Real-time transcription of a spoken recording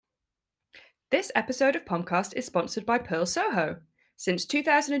This episode of Pomcast is sponsored by Pearl Soho. Since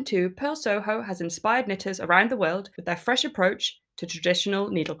 2002, Pearl Soho has inspired knitters around the world with their fresh approach to traditional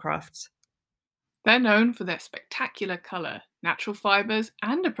needlecrafts. They're known for their spectacular colour, natural fibres,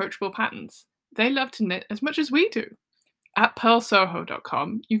 and approachable patterns. They love to knit as much as we do. At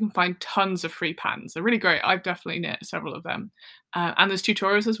pearlsoho.com, you can find tons of free patterns. They're really great. I've definitely knit several of them. And there's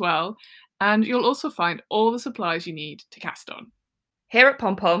tutorials as well. And you'll also find all the supplies you need to cast on. Here at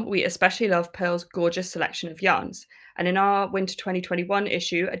Pom Pom, we especially love Pearl's gorgeous selection of yarns. And in our Winter 2021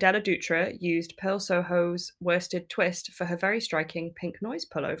 issue, Adela Dutra used Pearl Soho's worsted twist for her very striking pink noise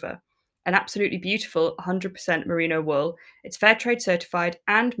pullover. An absolutely beautiful 100% merino wool, it's fair trade certified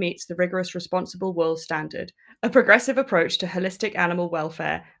and meets the rigorous responsible wool standard, a progressive approach to holistic animal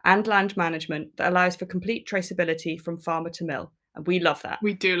welfare and land management that allows for complete traceability from farmer to mill. And we love that.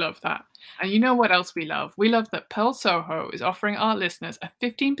 We do love that. And you know what else we love? We love that Pearl Soho is offering our listeners a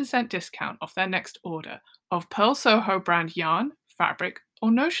 15% discount off their next order of Pearl Soho brand yarn, fabric,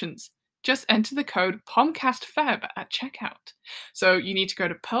 or notions. Just enter the code POMCASTFEB at checkout. So you need to go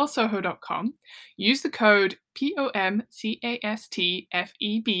to pearlsoho.com, use the code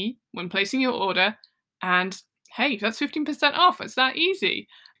POMCASTFEB when placing your order, and hey, that's 15% off. It's that easy.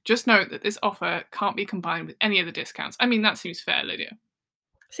 Just note that this offer can't be combined with any other discounts. I mean, that seems fair, Lydia.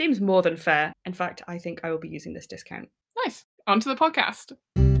 Seems more than fair. In fact, I think I will be using this discount. Nice. On to the podcast.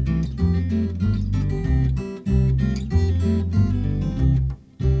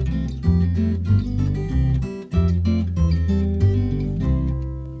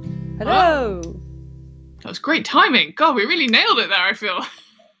 Hello! That was great timing. God, we really nailed it there, I feel.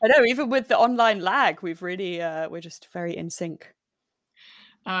 I know, even with the online lag, we've really, we're just very in sync.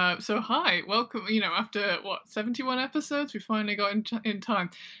 So hi, welcome, after 71 episodes, we finally got in time.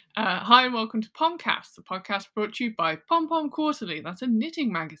 Hi and welcome to Pomcast, the podcast brought to you by Pom Pom Quarterly. That's a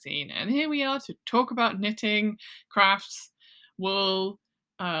knitting magazine, and here we are to talk about knitting, crafts, wool,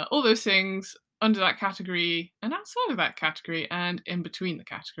 all those things under that category and outside of that category and in between the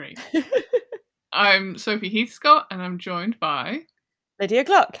category. I'm Sophie Heathscott and I'm joined by Lydia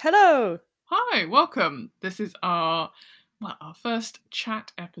Gluck. Hello! Hi, welcome. This is our first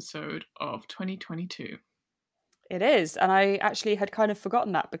chat episode of 2022. It is, and I actually had kind of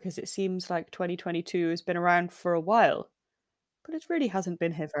forgotten that because it seems like 2022 has been around for a while, but it really hasn't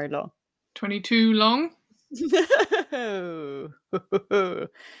been here very long. 22 long?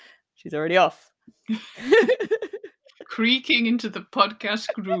 She's already off. Creaking into the podcast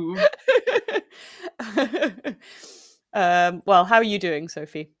groove. Well, how are you doing,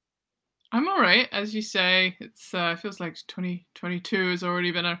 Sophie? I'm all right, as you say. It's feels like 2022 has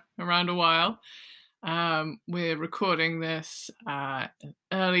already been around a while. We're recording this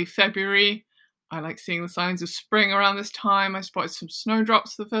early February. I like seeing the signs of spring around this time. I spotted some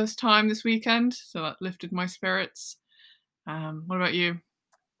snowdrops for the first time this weekend, so that lifted my spirits. What about you?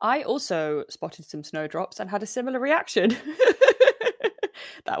 I also spotted some snowdrops and had a similar reaction.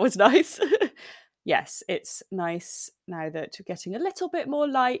 That was nice. Yes, it's nice now that we're getting a little bit more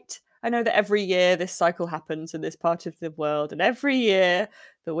light. I know that every year this cycle happens in this part of the world, and every year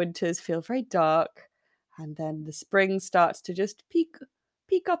the winters feel very dark, and then the spring starts to just peek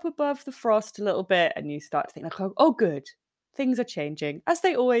up above the frost a little bit, and you start to think like, oh good, things are changing, as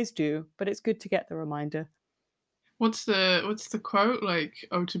they always do, but it's good to get the reminder. What's the quote? Like,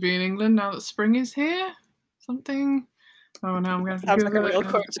 oh, to be in England now that spring is here? Something? Oh, now I'm going to sounds like a real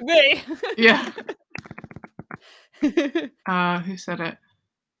quote to me. Yeah. Who said it?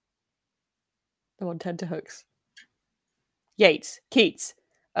 The one tenterhooks. Yeats, Keats,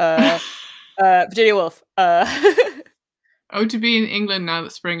 Virginia Woolf. Oh, to be in England now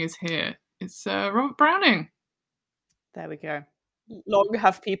that spring is here. It's Robert Browning. There we go. Long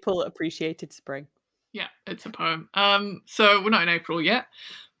have people appreciated spring. Yeah, it's a poem. So we're not in April yet,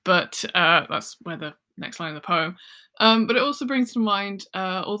 but that's where the next line of the poem. But it also brings to mind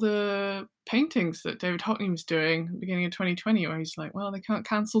all the paintings that David Hockney was doing at the beginning of 2020, where he's like, well, they can't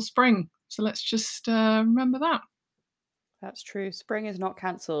cancel spring, so let's just remember that. That's true. Spring is not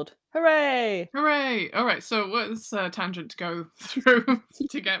cancelled. Hooray! Hooray! All right, so what's a tangent to go through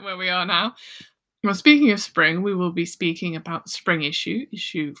to get where we are now? Well, speaking of spring, we will be speaking about the spring issue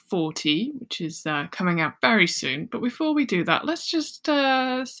 40, which is coming out very soon. But before we do that, let's just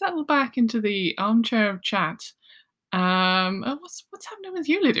settle back into the armchair of chat. What's happening with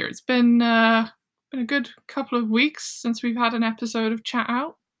you, Lydia? It's been a good couple of weeks since we've had an episode of Chat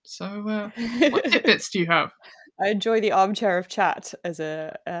Out. So what tidbits do you have? I enjoy the armchair of chat as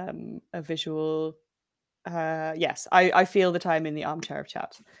a visual. Yes, I feel that I'm in the armchair of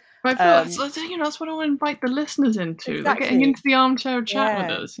chat. I feel that's what I want to invite the listeners into. They're getting Exactly. into the armchair chat with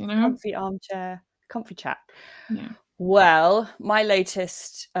Yeah. us, Comfy armchair, comfy chat. Yeah. Well, my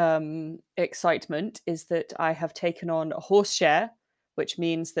latest excitement is that I have taken on a horse share, which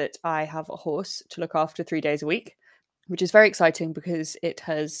means that I have a horse to look after 3 days a week, which is very exciting because it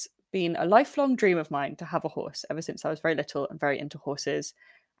has been a lifelong dream of mine to have a horse ever since I was very little and very into horses.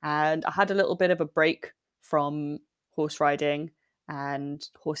 And I had a little bit of a break from horse riding and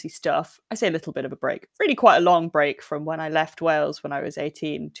horsey stuff. I say a little bit of a break, really quite a long break from when I left Wales when I was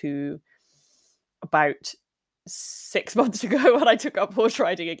 18 to about 6 months ago when I took up horse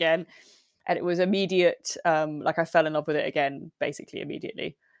riding again. And it was immediate, like I fell in love with it again, basically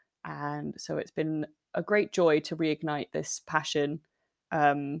immediately. And so it's been a great joy to reignite this passion,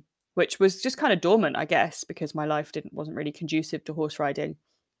 which was just kind of dormant, I guess, because my life wasn't really conducive to horse riding.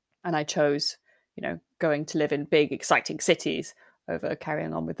 And I chose, going to live in big, exciting cities over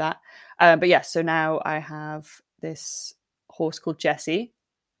carrying on with that. But yes, so now I have this horse called Jessie,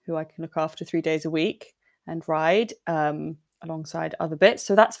 who I can look after 3 days a week and ride alongside other bits.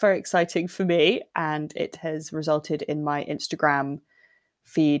 So that's very exciting for me. And it has resulted in my Instagram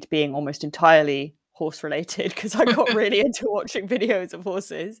feed being almost entirely horse related because I got really into watching videos of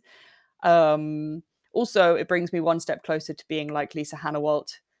horses. Also, it brings me one step closer to being like Lisa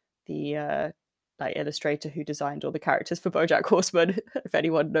Hannawalt, the illustrator who designed all the characters for BoJack Horseman. If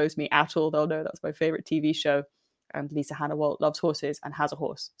anyone knows me at all, they'll know that's my favorite TV show. And Lisa Hannawalt loves horses and has a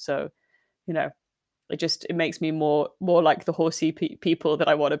horse. So, it makes me more like the horsey people that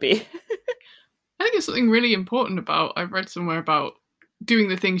I want to be. I think it's something really important about, I've read somewhere about doing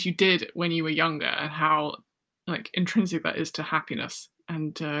the things you did when you were younger and how intrinsic that is to happiness.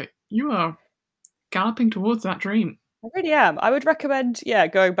 And you are galloping towards that dream. I really am. I would recommend,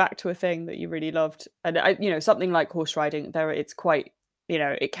 going back to a thing that you really loved. And something like horse riding, it's quite,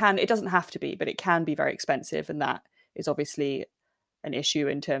 it doesn't have to be, but it can be very expensive. And that is obviously an issue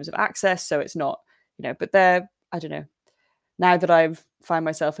in terms of access. So it's not, but I don't know. Now that I've find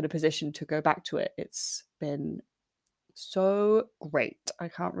myself in a position to go back to it, it's been so great. I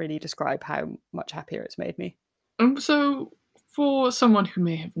can't really describe how much happier it's made me. So for someone who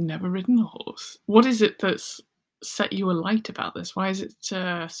may have never ridden a horse, what is it that's set you alight about this? Why is it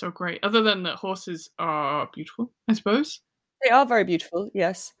so great? Other than that horses are beautiful, I suppose. They are very beautiful,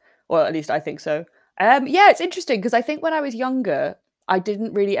 yes. Well, at least I think so. It's interesting because I think when I was younger, I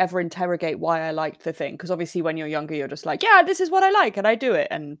didn't really ever interrogate why I liked the thing. Because obviously when you're younger, you're just like, yeah, this is what I like and I do it.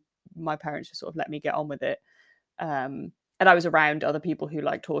 And my parents just sort of let me get on with it. And I was around other people who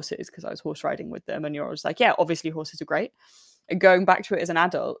liked horses because I was horse riding with them. And you're always like, yeah, obviously horses are great. And going back to it as an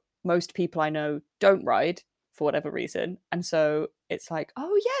adult, most people I know don't ride for whatever reason. And so it's like,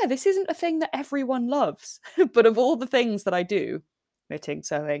 oh yeah, this isn't a thing that everyone loves. But of all the things that I do, knitting,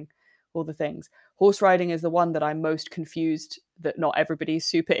 sewing, all the things, horse riding is the one that I'm most confused that not everybody's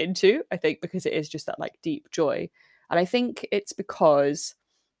super into, I think, because it is just that like deep joy. And I think it's because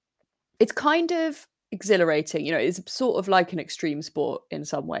it's kind of exhilarating, it's sort of like an extreme sport in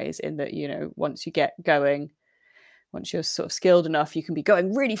some ways, in that, once you get going, once you're sort of skilled enough, you can be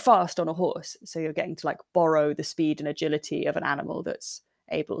going really fast on a horse. So you're getting to like borrow the speed and agility of an animal that's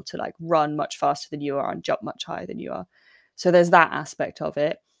able to like run much faster than you are and jump much higher than you are. So there's that aspect of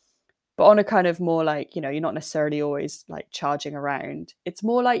it. But on a kind of more like, you're not necessarily always like charging around. It's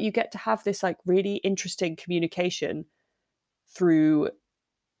more like you get to have this like really interesting communication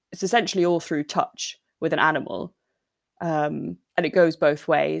it's essentially all through touch with an animal. And it goes both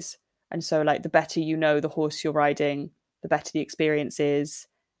ways. And so like the better you know the horse you're riding, the better the experience is.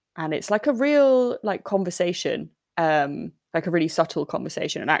 And it's like a real like conversation, like a really subtle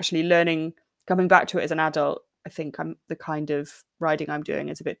conversation. And actually coming back to it as an adult, I think the kind of riding I'm doing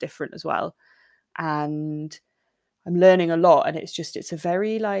is a bit different as well. And I'm learning a lot. And it's a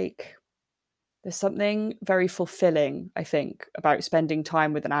very like, there's something very fulfilling, I think, about spending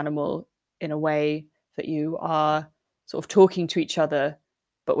time with an animal in a way that you are sort of talking to each other,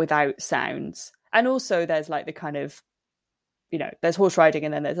 but without sounds. And also there's like the kind of, there's horse riding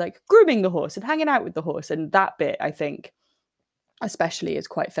and then there's like grooming the horse and hanging out with the horse. And that bit, I think, especially is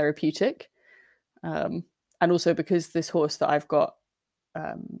quite therapeutic. And also because this horse that I've got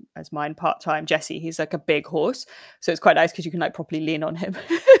as mine part-time, Jessie, he's like a big horse. So it's quite nice because you can like properly lean on him,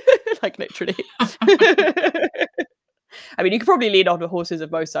 like literally. I mean, you could probably lean on the horses of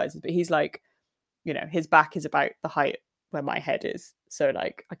both sizes, but he's like, his back is about the height where my head is. So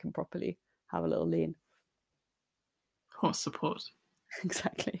like I can properly have a little lean. Horse support.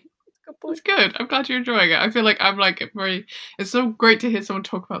 Exactly. It's good. I'm glad you're enjoying it. I feel like I'm like it's so great to hear someone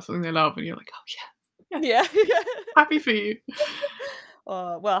talk about something they love and you're like, oh yeah. Yeah. Happy for you.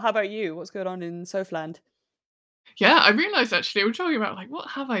 Well, how about you? What's going on in Southland? Yeah, I realized actually we're talking about like what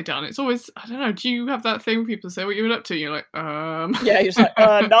have I done? It's always I don't know. Do you have that thing where people say what you've been up to? You're like, Yeah, you're just like,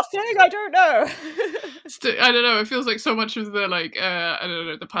 nothing. I don't know. I don't know. It feels like so much of the like I don't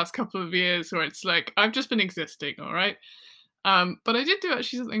know the past couple of years where it's like I've just been existing, all right. But I did do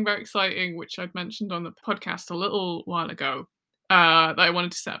actually something very exciting, which I'd mentioned on the podcast a little while ago. That I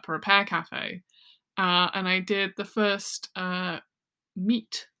wanted to set up a repair cafe, and I did the first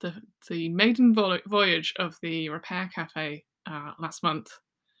meet the maiden voyage of the repair cafe last month,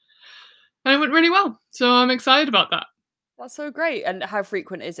 and it went really well. So I'm excited about that. That's so great. And how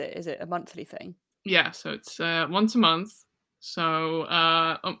frequent is it? Is it a monthly thing? Yeah, so it's once a month. So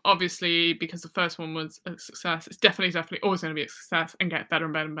obviously, because the first one was a success, it's definitely always going to be a success and get better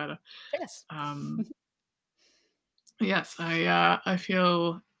and better and better. Yes. Um, yes, I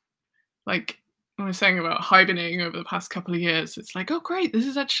feel like I was saying about hibernating over the past couple of years. It's like, oh great, this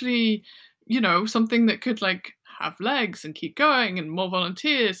is actually something that could like have legs and keep going and more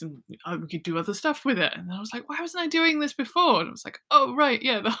volunteers and we could do other stuff with it. And I was like, why wasn't I doing this before? And I was like, oh right,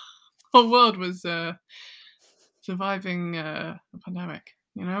 yeah, the whole world was surviving the pandemic,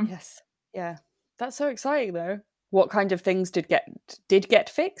 you know? Yes. Yeah. That's so exciting though. What kind of things did get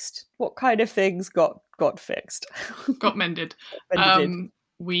fixed? What kind of things got fixed? Got mended. Mended.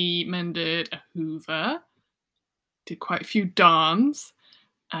 We mended a Hoover, did quite a few darns,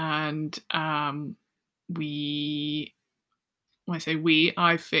 and when I say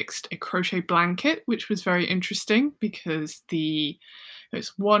I fixed a crochet blanket, which was very interesting because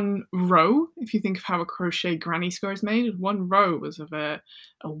it's one row. If you think of how a crochet granny square is made, one row was of a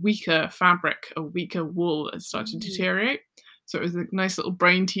weaker fabric, a weaker wool that started to deteriorate. So it was a nice little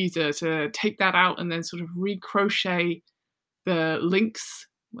brain teaser to take that out and then sort of recrochet the links.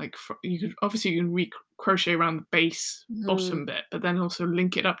 Like you can recrochet around the base bottom bit, but then also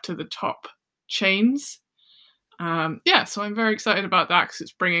link it up to the top chains. So I'm very excited about that because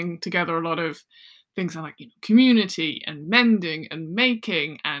it's bringing together a lot of things like community and mending and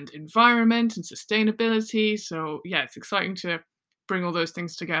making and environment and sustainability. So yeah, it's exciting to bring all those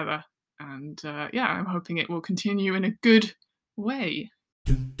things together, and I'm hoping it will continue in a good way.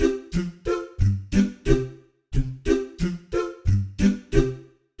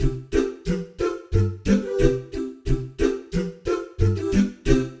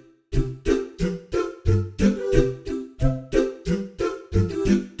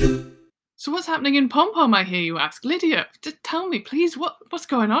 So what's happening in Pom Pom, I hear you ask? Lydia, tell me, please, what's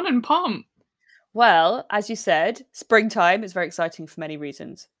going on in Pom? Well, as you said, springtime is very exciting for many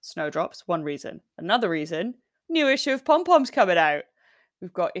reasons. Snowdrops, one reason. Another reason, new issue of Pom Pom's coming out.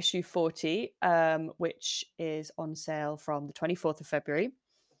 We've got issue 40, which is on sale from the 24th of February.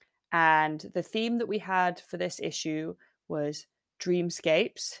 And the theme that we had for this issue was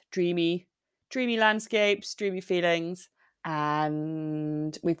dreamscapes, dreamy landscapes, dreamy feelings.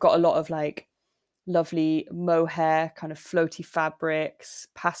 And we've got a lot of like lovely mohair, kind of floaty fabrics,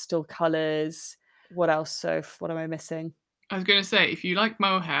 pastel colours. What else, Soph? What am I missing? I was going to say, if you like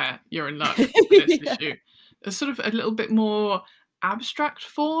mohair, you're in luck with this issue. There's sort of a little bit more abstract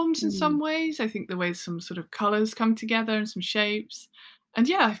forms in some ways. I think the way some sort of colours come together and some shapes. And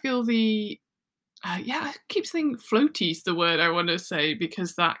yeah, I feel I keep saying floaty's the word I want to say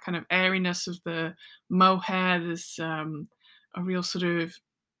because that kind of airiness of the mohair, there's a real sort of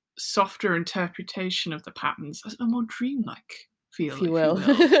softer interpretation of the patterns, a more dreamlike feel, if you will.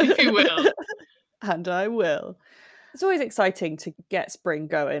 If you will. And I will. It's always exciting to get spring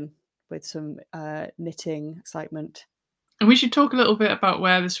going with some knitting excitement. And we should talk a little bit about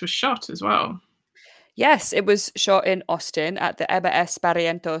where this was shot as well. Yes, it was shot in Austin at the Eva S.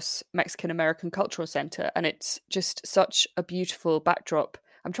 Barrientos Mexican American Cultural Center, and it's just such a beautiful backdrop.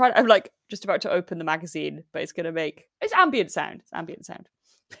 I'm like just about to open the magazine, but it's ambient sound. It's ambient sound.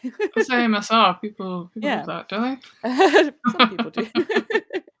 It's AMSR. People love that, don't they? Some people do.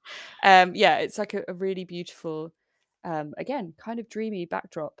 It's like a really beautiful, again, kind of dreamy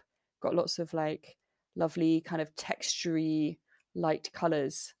backdrop. Got lots of like lovely kind of textury light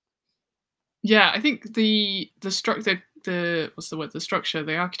colors. Yeah, I think the structure, the structure,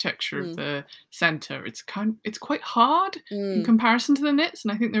 the architecture of the center, it's quite hard in comparison to the knits,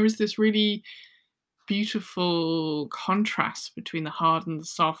 and I think there is this really beautiful contrast between the hard and the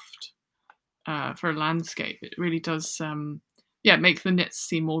soft for a landscape. It really does make the knits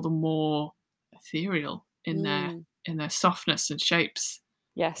seem all the more ethereal in their softness and shapes.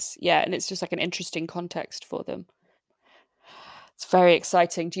 Yes, yeah, and it's just like an interesting context for them. It's very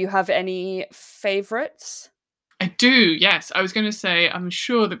exciting. Do you have any favorites? I do, yes. I was going to say, I'm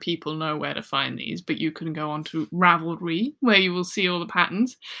sure that people know where to find these, but you can go on to Ravelry, where you will see all the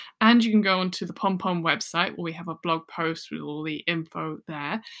patterns, and you can go onto the Pom Pom website, where we have a blog post with all the info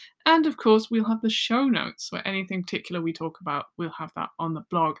there. And of course, we'll have the show notes, where anything particular we talk about, we'll have that on the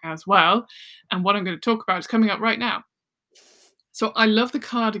blog as well. And what I'm going to talk about is coming up right now. So I love the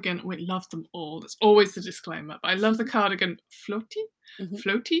cardigan. We love them all. That's always the disclaimer. But I love the cardigan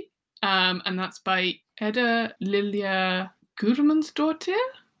Floaty. And that's by Edda Lilja Gudmundsdóttir.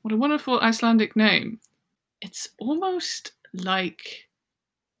 What a wonderful Icelandic name. It's almost like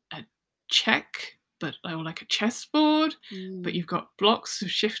a check, but like a chessboard, but you've got blocks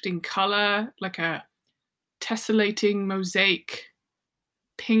of shifting colour, like a tessellating mosaic,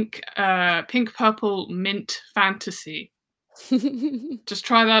 pink, purple, mint fantasy. Just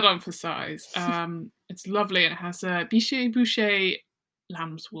try that on for size. It's lovely. It has a Biche Boucher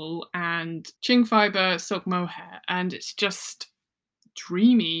lamb's wool and Ching fiber silk mohair, and it's just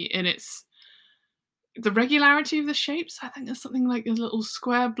dreamy in the regularity of the shapes. I think there's something like a little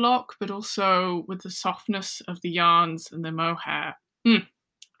square block, but also with the softness of the yarns and the mohair.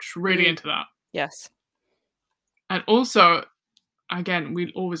 Just really into that. Yes. And also, again,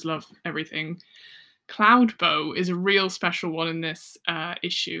 we always love everything. Cloudbow is a real special one in this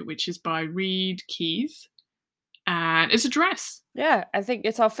issue, which is by Reed Keys. And it's a dress. Yeah, I think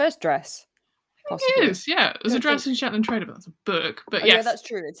it's our first dress. Possibly. It is, yeah. There's a dress in Shetland Trader, but that's a book. But yes. Yeah, that's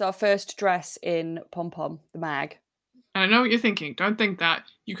true. It's our first dress in Pom Pom, the mag. And I know what you're thinking. Don't think that.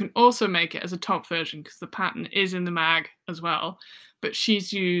 You can also make it as a top version because the pattern is in the mag as well. But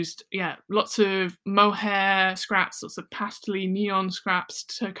she's used, lots of mohair scraps, lots of pastel-y neon scraps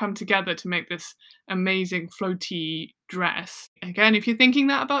to come together to make this amazing floaty dress. Again, if you're thinking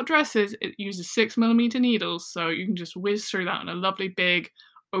that about dresses, it uses 6mm needles, so you can just whiz through that on a lovely big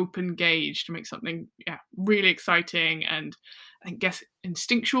open gauge to make something really exciting and I guess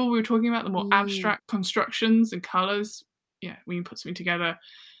instinctual. We were talking about the more abstract constructions and colours. Yeah, when you put something together,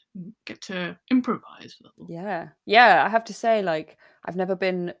 you get to improvise a little. Yeah, I have to say, like, I've never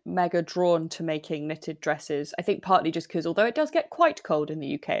been mega drawn to making knitted dresses. I think partly just because although it does get quite cold in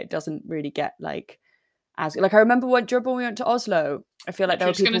the UK, it doesn't really get like as like I remember when we went to Oslo, I feel like there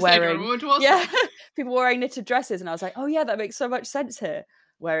were people wearing people wearing knitted dresses, and I was like, oh yeah, that makes so much sense here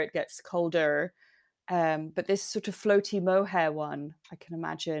where it gets colder. But this sort of floaty mohair one, I can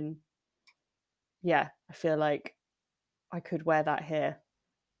imagine. Yeah, I feel like I could wear that here.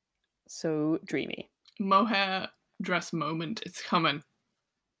 So dreamy. Mohair dress moment. It's coming.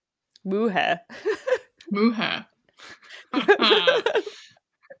 Mohair. Mohair.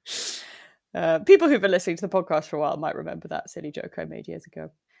 People who've been listening to the podcast for a while might remember that silly joke I made years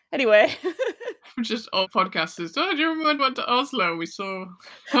ago. Anyway. Just all podcasters. Oh, do you remember when we went to Oslo? We saw.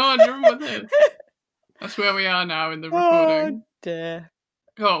 Oh, do you remember this? That's where we are now in the recording. Oh dear.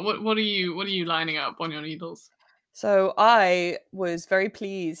 Oh, what are you lining up on your needles? So I was very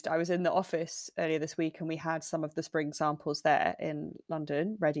pleased. I was in the office earlier this week and we had some of the spring samples there in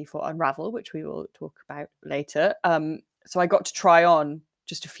London ready for Unravel, which we will talk about later. So I got to try on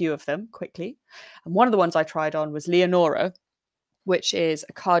just a few of them quickly. And one of the ones I tried on was Leonora, which is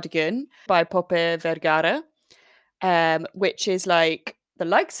a cardigan by Poppe Vergara, which is like the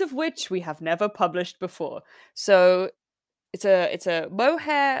likes of which we have never published before. So it's a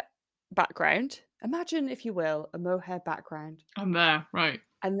mohair background. Imagine, if you will, a mohair background. I'm there, right.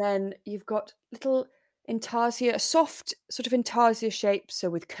 And then you've got little intarsia, soft sort of intarsia shapes, so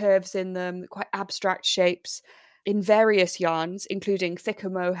with curves in them, quite abstract shapes, in various yarns, including thicker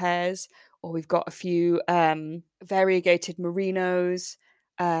mohairs, or we've got a few variegated merinos,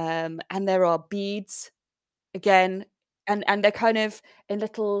 and there are beads, again, and they're kind of in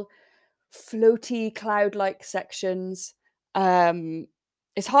little floaty, cloud-like sections.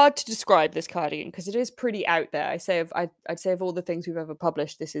 It's hard to describe this cardigan because it is pretty out there. I'd say of all the things we've ever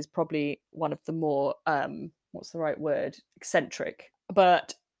published, this is probably one of the more what's the right word? Eccentric.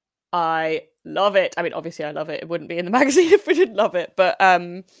 But I love it. I mean, obviously I love it. It wouldn't be in the magazine if we didn't love it. But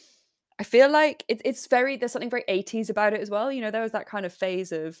I feel like it's there's something very 80s about it as well. You know, there was that kind of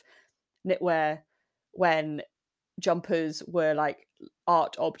phase of knitwear when jumpers were like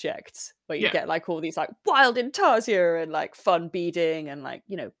art objects where you get like all these like wild intarsia and like fun beading and like,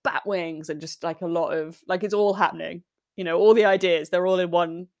 you know, bat wings and just like a lot of like it's all happening, you know, all the ideas, they're all in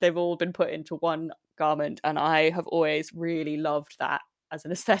one, they've all been put into one garment, and I have always really loved that as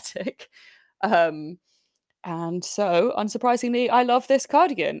an aesthetic. And so unsurprisingly I love this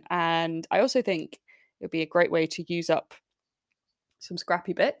cardigan, and I also think it would be a great way to use up some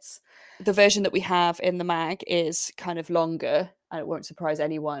scrappy bits. The version that we have in the mag is kind of longer, and it won't surprise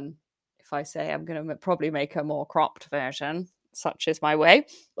anyone if I say I'm going to probably make a more cropped version, such is my way.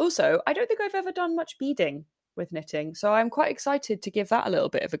 Also, I don't think I've ever done much beading with knitting, so I'm quite excited to give that a little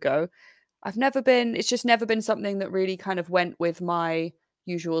bit of a go. It's just never been something that really kind of went with my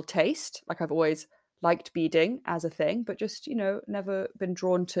usual taste. Like I've always liked beading as a thing, but just, never been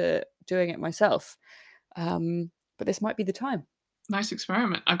drawn to doing it myself. But this might be the time. Nice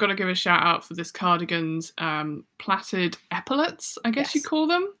experiment. I've got to give a shout out for this cardigan's plaited epaulets, I guess you call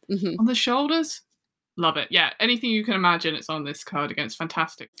them, on the shoulders. Love it. Yeah, anything you can imagine, it's on this cardigan. It's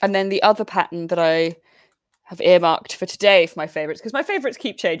fantastic. And then the other pattern that I have earmarked for today for my favourites, because my favourites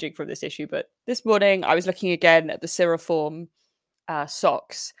keep changing from this issue, but this morning I was looking again at the Ciriform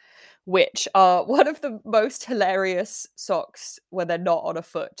socks, which are one of the most hilarious socks when they're not on a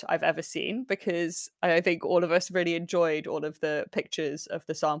foot I've ever seen, because I think all of us really enjoyed all of the pictures of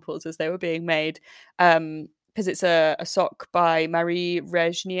the samples as they were being made, because it's a sock by Marie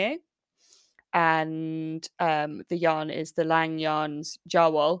Regnier, and the yarn is the Lang Yarns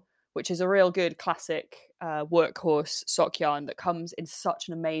Jawol, which is a real good classic workhorse sock yarn that comes in such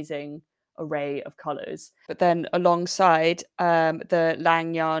an amazing array of colours. But then alongside the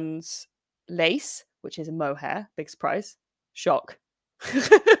Lang Yarns lace, which is a mohair, big surprise, shock.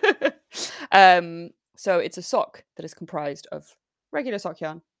 So it's a sock that is comprised of regular sock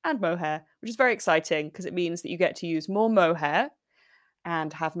yarn and mohair, which is very exciting because it means that you get to use more mohair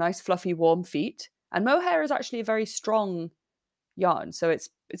and have nice fluffy warm feet. And mohair is actually a very strong yarn, so it's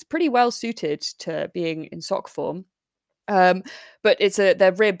pretty well suited to being in sock form. But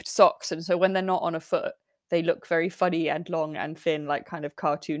they're ribbed socks, and so when they're not on a foot, they look very funny and long and thin, like kind of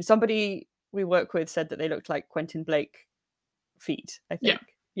cartoon. Somebody we work with said that they looked like Quentin Blake feet, I think.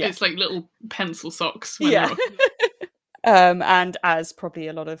 Yeah. It's like little pencil socks. And as probably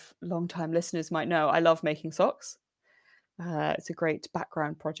a lot of long-time listeners might know, I love making socks. It's a great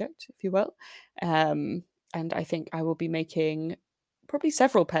background project, if you will. And I think I will be making probably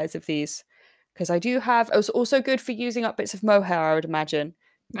several pairs of these, because I do have... It's also good for using up bits of mohair, I would imagine.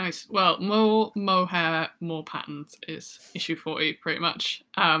 Nice. Well, more mohair, more patterns is issue 40, pretty much.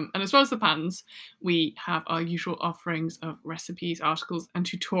 And as well as the patterns, we have our usual offerings of recipes, articles, and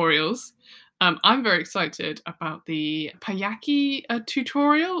tutorials. I'm very excited about the Pajaki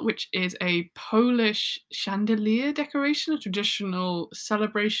tutorial, which is a Polish chandelier decoration, a traditional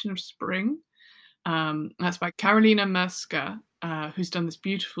celebration of spring. That's by Karolina Merska, who's done this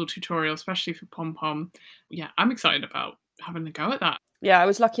beautiful tutorial, especially for pom-pom. Yeah, I'm excited about having a go at that. Yeah, I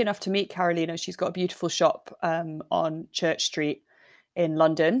was lucky enough to meet Karolina. She's got a beautiful shop on Church Street in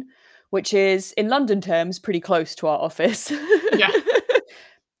London, which is, in London terms, pretty close to our office. Yeah.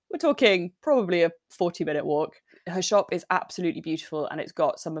 We're talking probably a 40-minute walk. Her shop is absolutely beautiful, and it's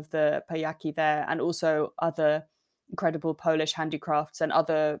got some of the Pajaki there and also other incredible Polish handicrafts and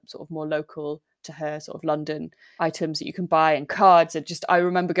other sort of more local to her sort of London items that you can buy, and cards. And just, I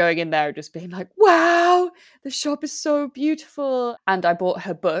remember going in there and just being like, wow, the shop is so beautiful. And I bought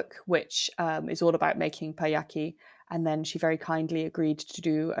her book, which is all about making Pajaki. And then she very kindly agreed to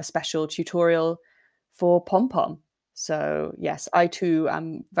do a special tutorial for pom-pom. So yes, I too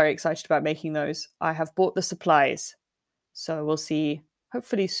am very excited about making those. I have bought the supplies, so we'll see,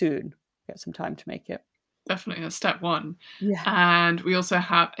 hopefully soon, get some time to make it. Definitely, that's step one. Yeah. And we also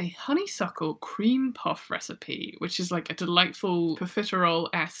have a honeysuckle cream puff recipe, which is like a delightful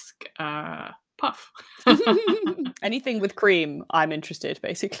profiterole-esque puff. Anything with cream, I'm interested,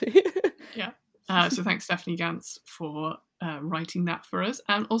 basically. Yeah. So thanks, Stephanie Gantz, for writing that for us.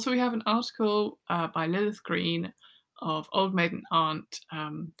 And also we have an article by Lilith Green of Old Maiden Aunt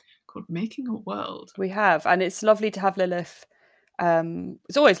called Making a World. We have, and it's lovely to have Lilith.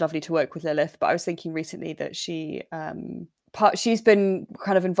 It's always lovely to work with Lilith, but I was thinking recently that she's been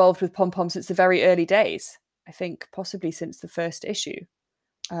kind of involved with pom-pom since the very early days. I think possibly since the first issue.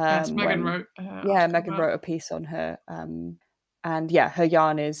 Yes, Megan wrote. Megan wrote a piece on her, and yeah, her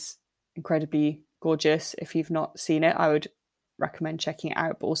yarn is incredibly gorgeous. If you've not seen it, I would recommend checking it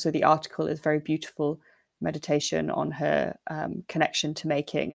out. But also, the article is very beautiful meditation on her connection to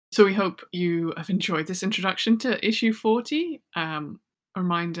making. So we hope you have enjoyed this introduction to issue 40. A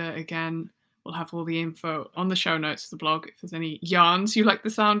reminder again, we'll have all the info on the show notes of the blog if there's any yarns you like the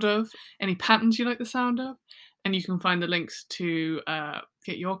sound of, any patterns you like the sound of, and you can find the links to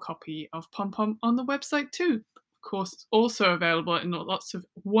get your copy of Pom Pom on the website too. Of course, it's also available in lots of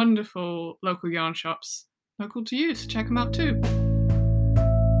wonderful local yarn shops local to you, so check them out too.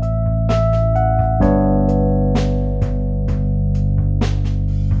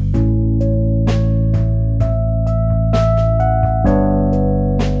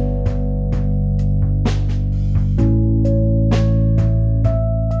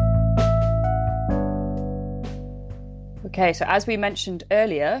 Okay, so as we mentioned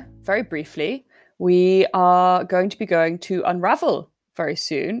earlier, very briefly, we are going to be going to Unravel very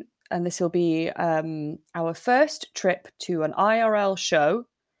soon. And this will be our first trip to an IRL show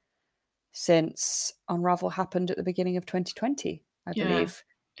since Unravel happened at the beginning of 2020, I believe.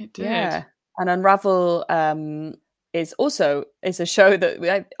 It did. Yeah. And Unravel is a show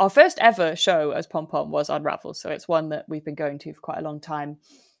that our first ever show as Pom Pom was Unravel. So it's one that we've been going to for quite a long time.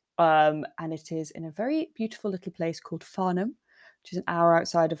 And it is in a very beautiful little place called Farnham, which is an hour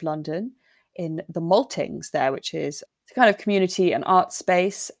outside of London, in the Maltings there, which is a kind of community and art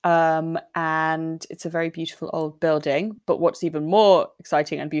space. And it's a very beautiful old building. But what's even more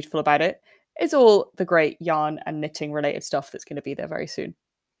exciting and beautiful about it is all the great yarn and knitting related stuff that's going to be there very soon.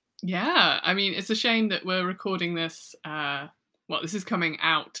 Yeah, I mean, it's a shame that we're recording this. This is coming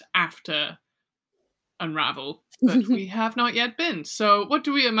out after Unravel, but we have not yet been. So what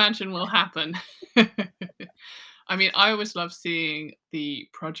do we imagine will happen? I mean, I always love seeing the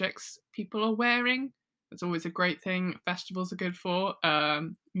projects people are wearing. It's always a great thing festivals are good for,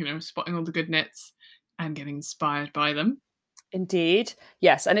 spotting all the good knits and getting inspired by them. Indeed.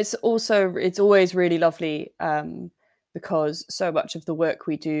 Yes. And it's always really lovely because so much of the work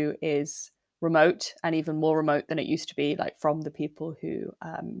we do is remote, and even more remote than it used to be, like from the people who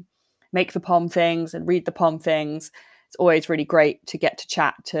make the POM things and read the POM things. It's always really great to get to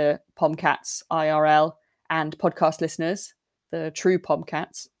chat to POMcats IRL and podcast listeners, the true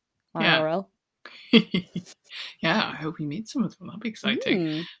POMcats IRL. Yeah, I hope we meet some of them. That'll be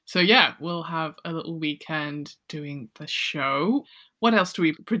exciting. So yeah, we'll have a little weekend doing the show. What else do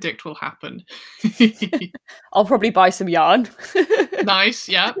we predict will happen? I'll probably buy some yarn. Nice,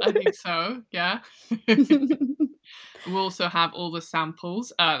 yeah, I think so. Yeah. We'll also have all the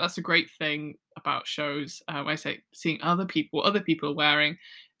samples. That's a great thing about shows. When I say seeing other people are wearing.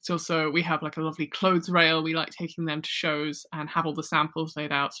 It's also, we have like a lovely clothes rail. We like taking them to shows and have all the samples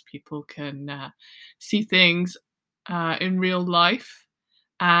laid out so people can see things in real life.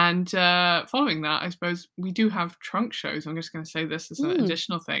 And following that, I suppose we do have trunk shows. I'm just going to say this as an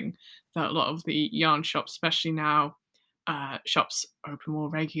additional thing that a lot of the yarn shops, especially now, shops open more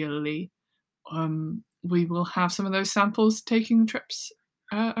regularly. We will have some of those samples taking trips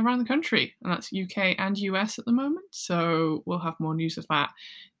around the country, and that's UK and US at the moment. So we'll have more news of that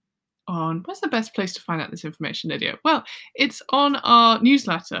on, where's the best place to find out this information, Lydia? Well, it's on our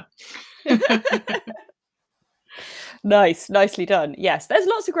newsletter. Nice, nicely done. Yes, there's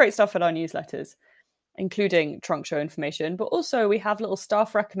lots of great stuff in our newsletters, including trunk show information, but also we have little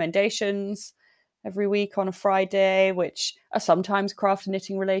staff recommendations every week on a Friday, which are sometimes craft and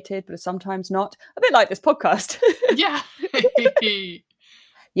knitting related, but are sometimes not. A bit like this podcast. Yeah.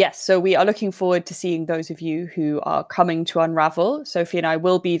 Yes, so we are looking forward to seeing those of you who are coming to Unravel. Sophie and I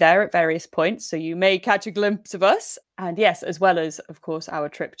will be there at various points, so you may catch a glimpse of us. And yes, as well as, of course, our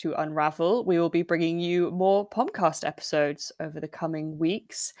trip to Unravel, we will be bringing you more Pomcast episodes over the coming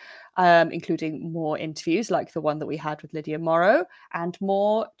weeks, including more interviews like the one that we had with Lydia Morrow, and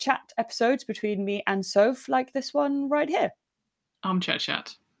more chat episodes between me and Soph, like this one right here. Armchair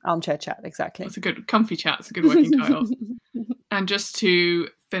chat. Armchair chat, exactly. It's a good, comfy chat. It's a good working title. And just to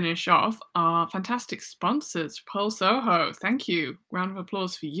finish off, our fantastic sponsors, Pearl Soho. Thank you. Round of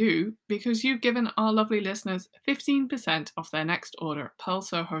applause for you, because you've given our lovely listeners 15% off their next order at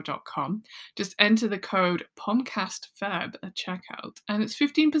pearlsoho.com. Just enter the code POMCASTFEB at checkout, and it's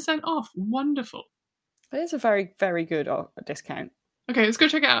 15% off. Wonderful. It is a very, very good discount. Okay, let's go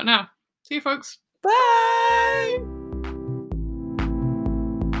check it out now. See you, folks. Bye!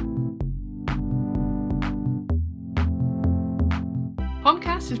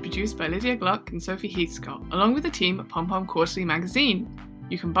 Pomcast is produced by Lydia Gluck and Sophie Heathscott, along with the team at Pom Pom Quarterly magazine.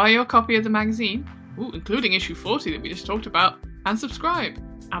 You can buy your copy of the magazine, including issue 40 that we just talked about, and subscribe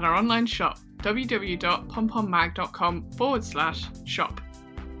at our online shop, www.pompommag.com/shop.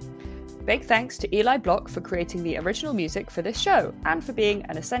 Big thanks to Eli Block for creating the original music for this show and for being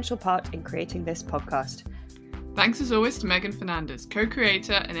an essential part in creating this podcast. Thanks as always to Megan Fernandez,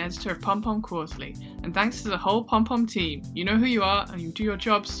 co-creator and editor of Pom Pom Quarterly, and thanks to the whole Pom Pom team. You know who you are and you do your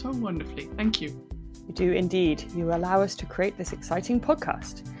job so wonderfully. Thank you. You do indeed. You allow us to create this exciting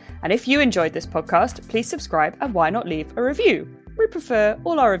podcast. And if you enjoyed this podcast, please subscribe and why not leave a review? We prefer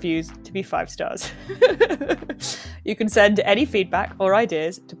all our reviews to be 5 stars. You can send any feedback or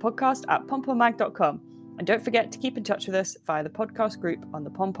ideas to podcast@pompommag.com. And don't forget to keep in touch with us via the podcast group on the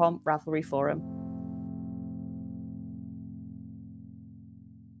Pom Pom Ravelry forum.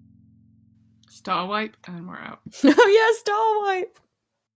 Star wipe and we're out. Oh yeah, star wipe.